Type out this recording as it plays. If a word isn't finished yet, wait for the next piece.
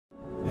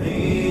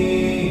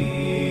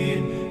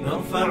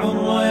رفعوا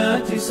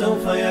الرايات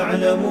سوف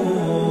يعلمون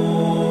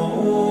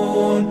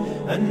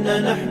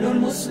أن نحن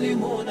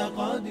المسلمون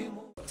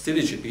قادمون.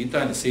 Sljedeće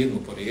pitanje, 7.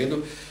 po redu,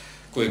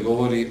 koji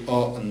govori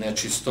o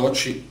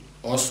nečistoći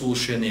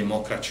osušene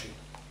mokraće.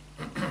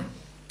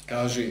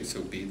 Kaže se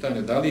u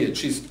pitanju da li je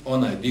čist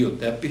onaj dio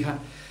tepiha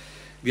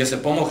gdje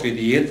se pomokri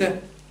dijete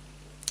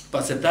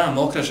pa se ta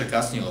mokraća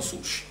kasnije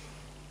osuši.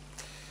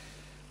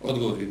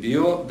 Odgovor bi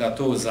bio da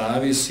to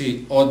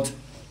zavisi od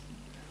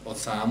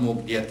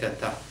samog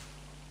djeteta.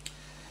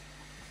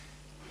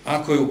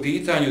 Ako je u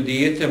pitanju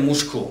dijete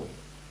muško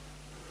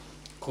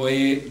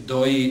koje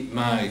doji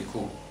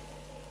majku,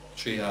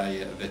 čija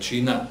je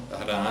većina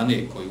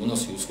hrane koju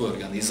unosi u svoj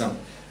organizam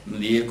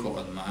mlijeko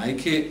od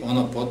majke,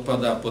 ono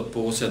potpada pod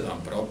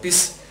poseban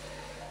propis,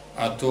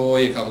 a to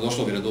je, kako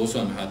došlo u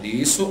vjerodostojnom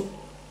hadisu,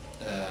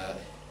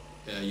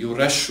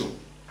 jurešu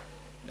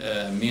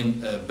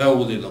min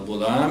beuli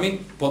labulami,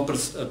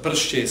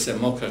 pršće se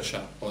mokraća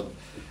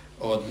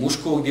od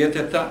muškog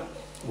djeteta,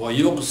 vo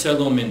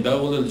yugselu min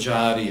beuli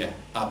džarije,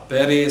 a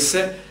pere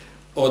se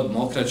od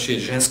mokraće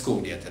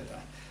ženskog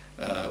djeteta.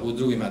 U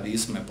drugim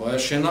hadisima je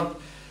pojašnjeno,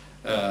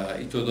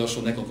 i to je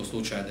došlo u nekoliko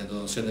slučaja da je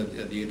donoseno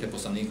dijete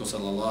poslaniku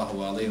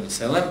sallallahu alejhi ve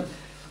sellem,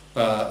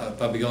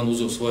 pa bi ga on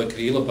uzeo svoje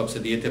krilo, pa bi se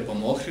dijete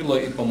pomokrilo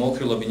i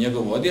pomokrilo bi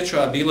njegovu odjeću,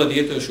 a bilo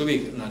dijete još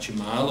uvijek, znači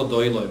malo,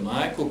 dojilo je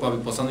majku, pa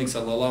bi poslanik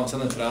sallallahu alejhi ve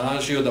sellem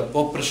tražio da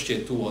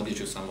popršće tu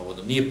odjeću samo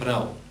vodom.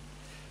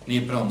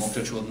 Nije pravo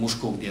mokraću od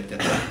muškog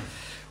djeteta.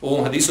 U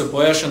ovom hadisu je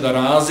pojašnjeno da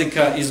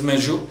razlika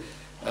između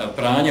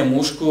pranja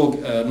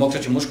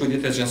mokraće muškog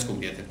djeteta i ženskog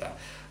djeteta.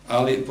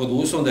 Ali pod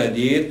uslovom da je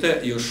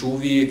dijete još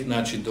uvijek,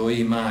 znači,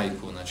 doji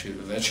majku, znači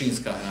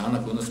većinska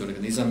hrana koja unosi u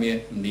organizam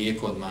je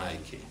mlijeko od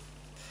majke.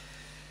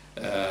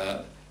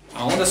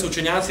 A onda se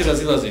učenjaci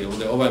razilaze,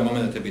 ovdje ovaj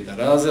moment je bitan,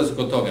 razilaze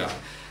kod toga.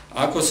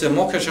 Ako se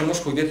mokraća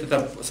muškog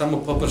djeteta samo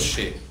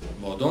poprši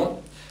vodom,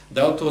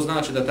 da li to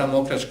znači da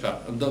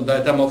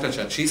je ta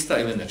mokraća čista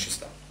ili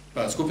nečista?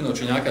 Pa skupina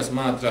učenjaka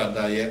smatra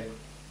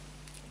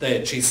da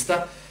je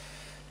čista,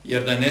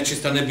 jer da je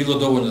nečista ne bilo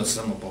dovoljno da se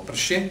samo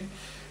poprši.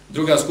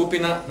 Druga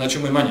skupina, znači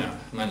mu je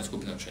manja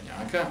skupina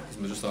učenjaka,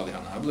 između ostalih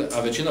Hanabile,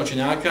 a većina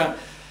učenjaka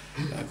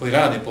koji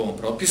rade po ovom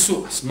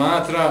propisu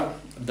smatra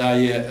da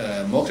je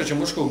mokraća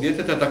muškog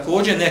djeteta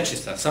također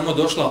nečista, samo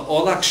došla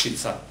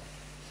olakšica,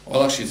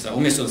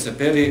 umjesto da se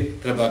peri,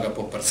 treba ga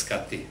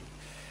poprskati.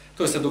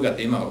 To je sad duga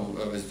tema u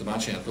vezi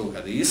tumačenja tog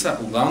hadisa.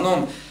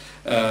 Uglavnom,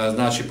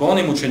 znači po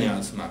onim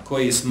učenjacima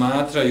koji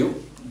smatraju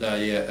da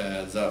je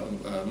za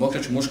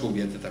mokraću muškog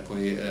djeteta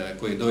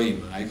koji doji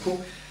majku,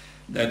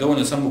 da je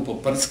dovoljno samo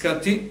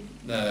poprskati,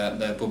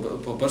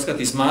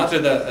 poprskati i smatra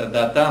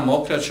da ta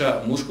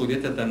mokraća muškog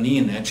djeteta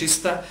nije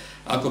nečista.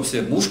 Ako bi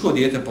se muško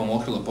dijete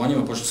pomokrilo po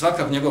njima, pošto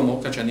svakak njegova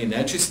mokraća nije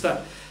nečista,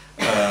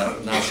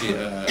 znači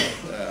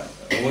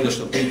ovdje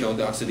što pita,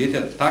 ako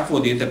se takvo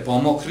dijete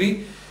pomokri,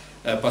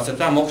 pa se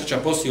ta mokraća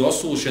poslije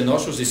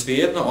osuši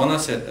svejedno, ona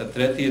se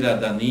tretira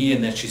da nije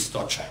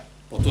nečistoća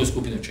po toj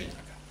skupini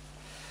učenjaka.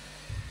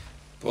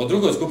 Po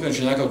drugoj skupini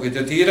učenjaka koji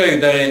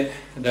tretiraju da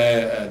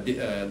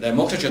je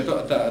mokraća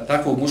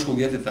takvog muškog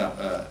djeteta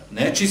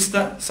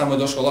nečista, samo je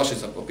došla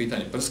olakšica po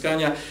pitanju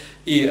prskanja,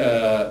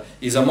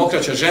 i za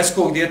mokraća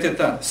ženskog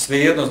djeteta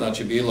svejedno,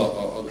 znači bilo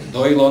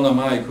dojilo ono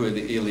majku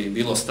ili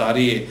bilo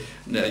starije,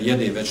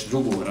 jede već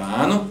drugu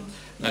hranu,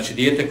 znači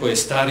dijete koje je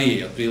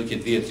starije, otprilike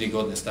 2-3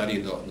 godine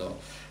starije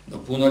do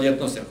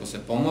punoljetnosti, ako se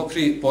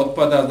pomokri,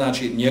 potpada,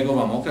 znači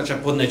njegova mokraća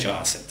pod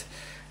neđaset.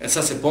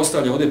 Sad se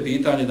postavlja ovdje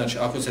pitanje, znači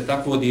ako se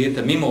takvo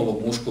dijete, mimo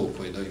ovog muškog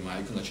koji doji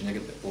majku, znači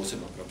negdje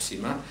posebno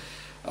propisima,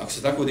 ako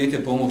se takvo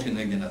dijete pomokri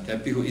negdje na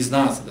tepihu i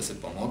zna se da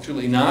se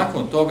pomokrilo i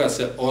nakon toga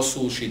se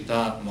osuši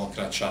ta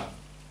mokraća,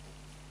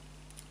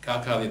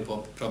 kakav je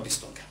propis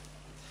toga?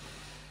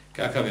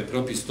 Kakav je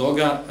propis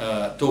toga,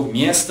 tog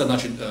mjesta,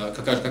 znači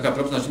kakav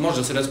propis, znači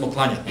može se recimo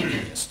klanjati na tom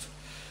mjestu,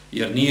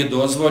 jer nije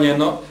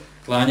dozvoljeno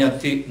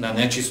klanjati na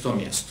nečistom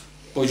mjestu,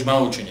 po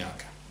iđmau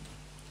učenjaka.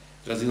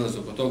 Razilaze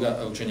oko toga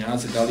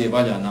učenjaci da li je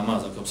valja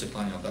namaz ako se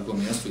klanja na takvom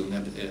mjestu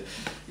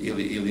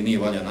ili nije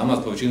valja namaz.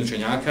 Po većini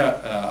učenjaka,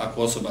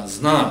 ako osoba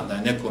zna da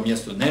je neko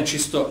mjesto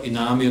nečisto i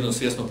namjerno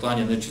svjesno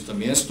klanja nečistom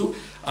mjestu,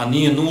 a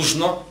nije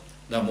nužno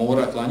da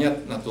mora klanjati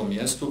na tom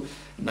mjestu,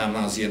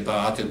 namaz je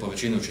batil po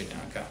većini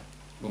učenjaka.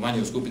 U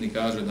manjoj skupini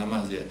kaže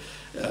namaz je,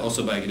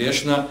 osoba je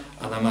grešna,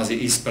 a namaz je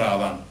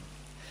ispravan.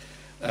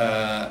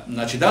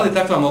 Znači, da li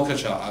takva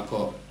mokraća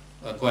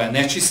koja je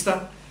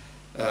nečista,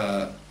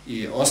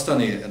 i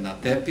ostane na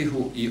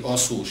tepihu i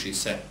osuši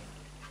se,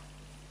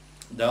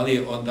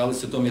 da li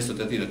se to mjesto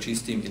tretira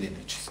čistim ili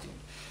nečistim.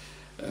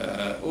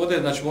 Ovdje,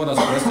 znači, moram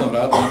se predstavno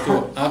vratiti na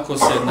to, ako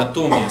se na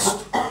tom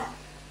mjestu,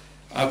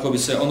 ako bi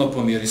se ono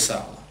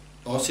pomirisalo,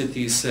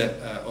 osjeti se,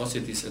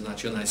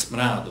 znači, onaj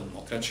smrad od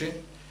mokraće,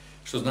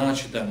 što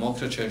znači da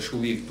mokraća još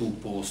uvijek tu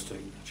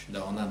postoji, znači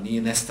da ona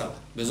nije nestala.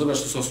 Bez obzira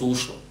što se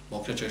osušilo,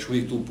 mokraća još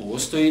uvijek tu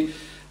postoji,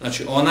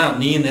 znači ona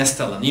nije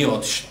nestala, nije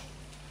otišla.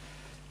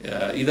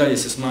 I dalje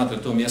se smatra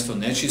to mjesto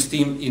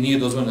nečistim i nije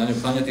dozvoljeno na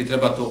njoj klanjati i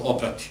treba to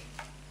oprati.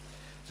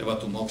 Treba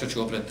tu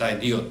mokraću oprati taj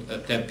dio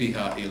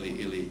tepiha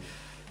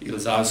ili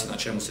zavisi na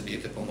čemu se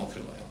dijete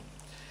pomokrilo.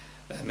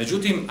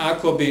 Međutim,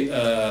 ako bi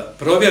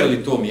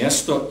provjerili to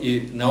mjesto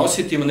i ne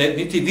osjetimo,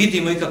 niti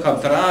vidimo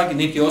ikakav trag,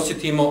 niti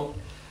osjetimo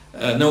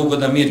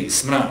neugodan miris,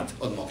 smrad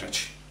od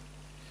mokraći.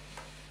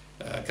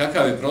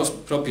 Kakav je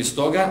propis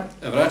toga?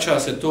 Vraća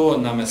se to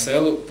na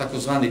meselu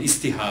takozvani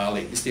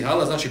istihali.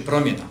 Istihala znači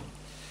promjena.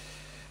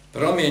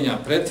 Promjena,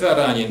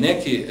 pretvaranje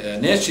neke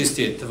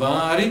nečiste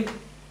tvari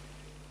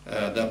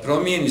da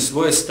promijeni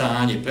svoje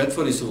stanje,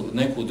 pretvori se u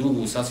neku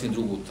drugu, sasvim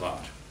drugu tvar.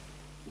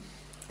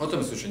 O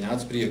tome su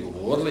učenjaci prije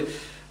govorili,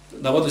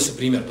 navodili su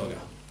primjer toga.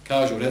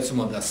 Kažu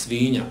recimo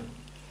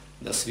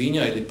da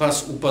svinja ili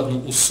pas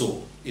upadnu u sol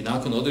i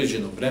nakon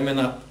određenog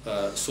vremena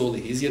sol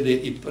ih izjede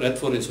i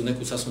pretvori se u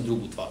neku sasvim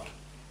drugu tvar.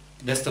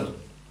 Nestanu,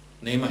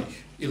 nema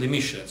ih. Ili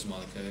miš, recimo,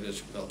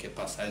 velike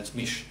pas,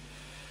 miš.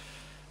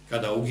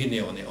 Kada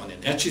ugine, on je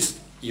nečist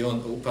i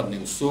on upadne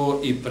u sol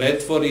i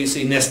pretvori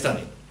se i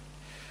nestane.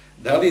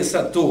 Da li je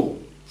sad to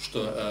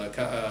što,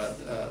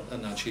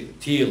 znači,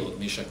 tijelo od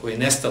miša koje je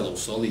nestalo u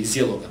soli,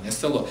 izjelo ga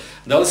nestalo,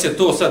 da li se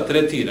to sad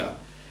tretira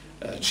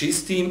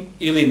čistim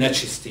ili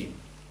nečistim?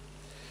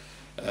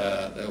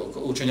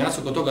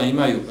 Učenjaci kod toga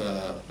imaju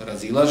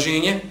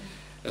razilaženje.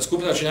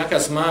 Skupina učenjaka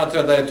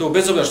smatra da je to,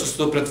 bez obzira što se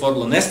to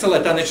pretvorilo, nestala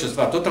je ta nečista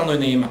stvar, totalno je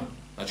nema.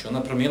 Znači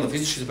ona promijenila,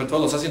 fizički se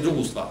pretvorila sasvim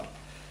drugu stvar.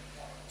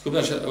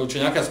 Skupina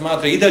učenjaka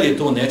smatra i dalje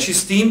to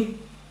nečistim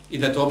i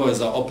da je to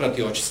obaveza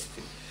oprati i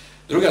očistiti.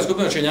 Druga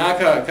skupina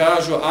učenjaka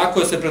kažu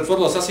ako se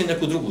pretvorilo sasvim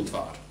neku drugu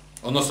tvar,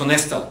 odnosno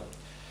nestalo,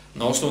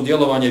 na osnovu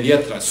djelovanja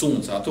vjetra,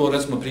 sunca, a to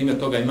recimo primjer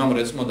toga imamo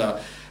recimo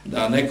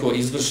da neko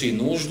izvrši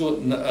nuždu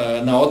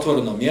na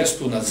otvorenom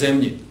mjestu, na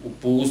zemlji, u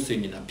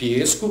pustinji, na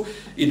pijesku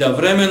i da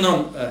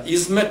vremenom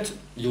izmet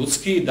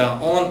ljudski,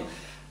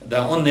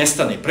 da on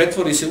nestane,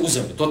 pretvori se u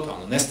zemlju,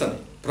 totalno nestane,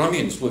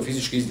 promijeni svoj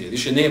fizički izgled,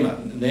 više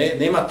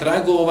nema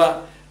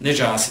tragova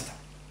neđaseta.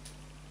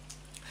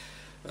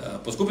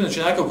 Po skupini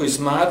učenjaka koji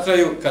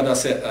smatraju kada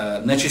se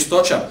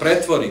nečistoća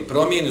pretvori,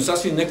 promijeni u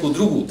sasvim neku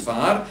drugu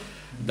tvar,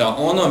 da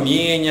ono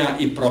mijenja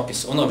i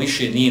propis, ono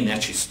više nije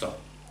nečisto.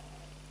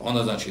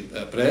 Ono znači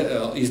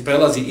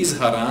prelazi iz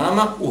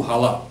harama u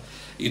halal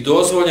i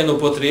dozvoljeno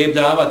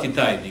upotrebljavati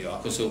taj dio.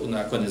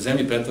 Ako na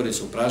zemlji pretvori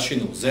se u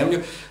prašinu, u zemlju,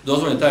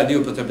 dozvoljeno taj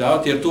dio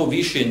upotrebljavati jer to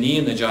više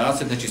nije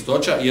neđaset,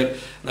 nečistoća, jer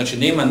znači,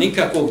 nema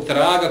nikakvog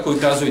traga koji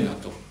kazuje na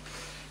to.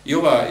 I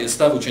ovaj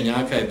stav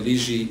učenjaka je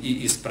bliži i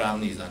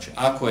ispravniji. Znači,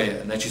 ako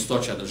je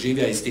nečistoća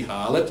doživija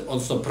istihalet,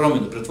 odnosno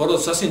promjenu, pretvorilo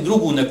sasvim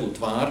drugu neku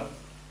tvar,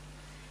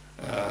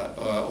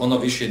 ono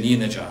više nije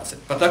neđaset.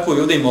 Pa tako i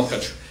ovdje i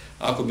mokraću.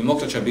 Ako bi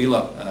mokraća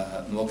bila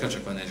mokraća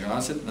koja je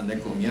neđaset na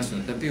nekom mjestu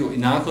na tepiju i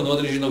nakon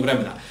određenog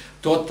vremena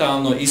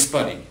totalno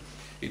ispari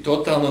i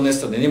totalno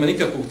nestane, nema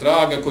nikakvog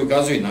traga koji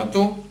kazuje na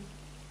to,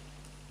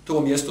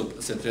 to mjesto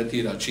se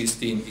tretira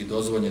čistim i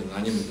dozvoljeno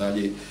na njemu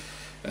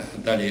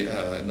dalje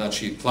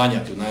znači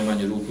klanjati u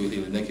najmanju ruku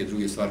ili neke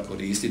druge stvari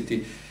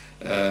koristiti.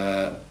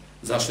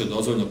 Zašto je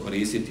dozvoljeno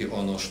koristiti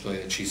ono što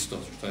je čisto,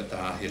 što je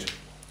tahir?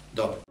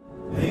 Dobro.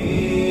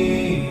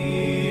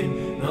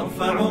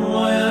 نرفع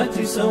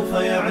الرايات سوف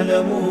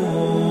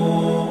يعلمون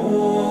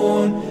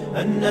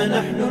أن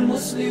نحن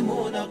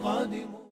المسلمون قادمون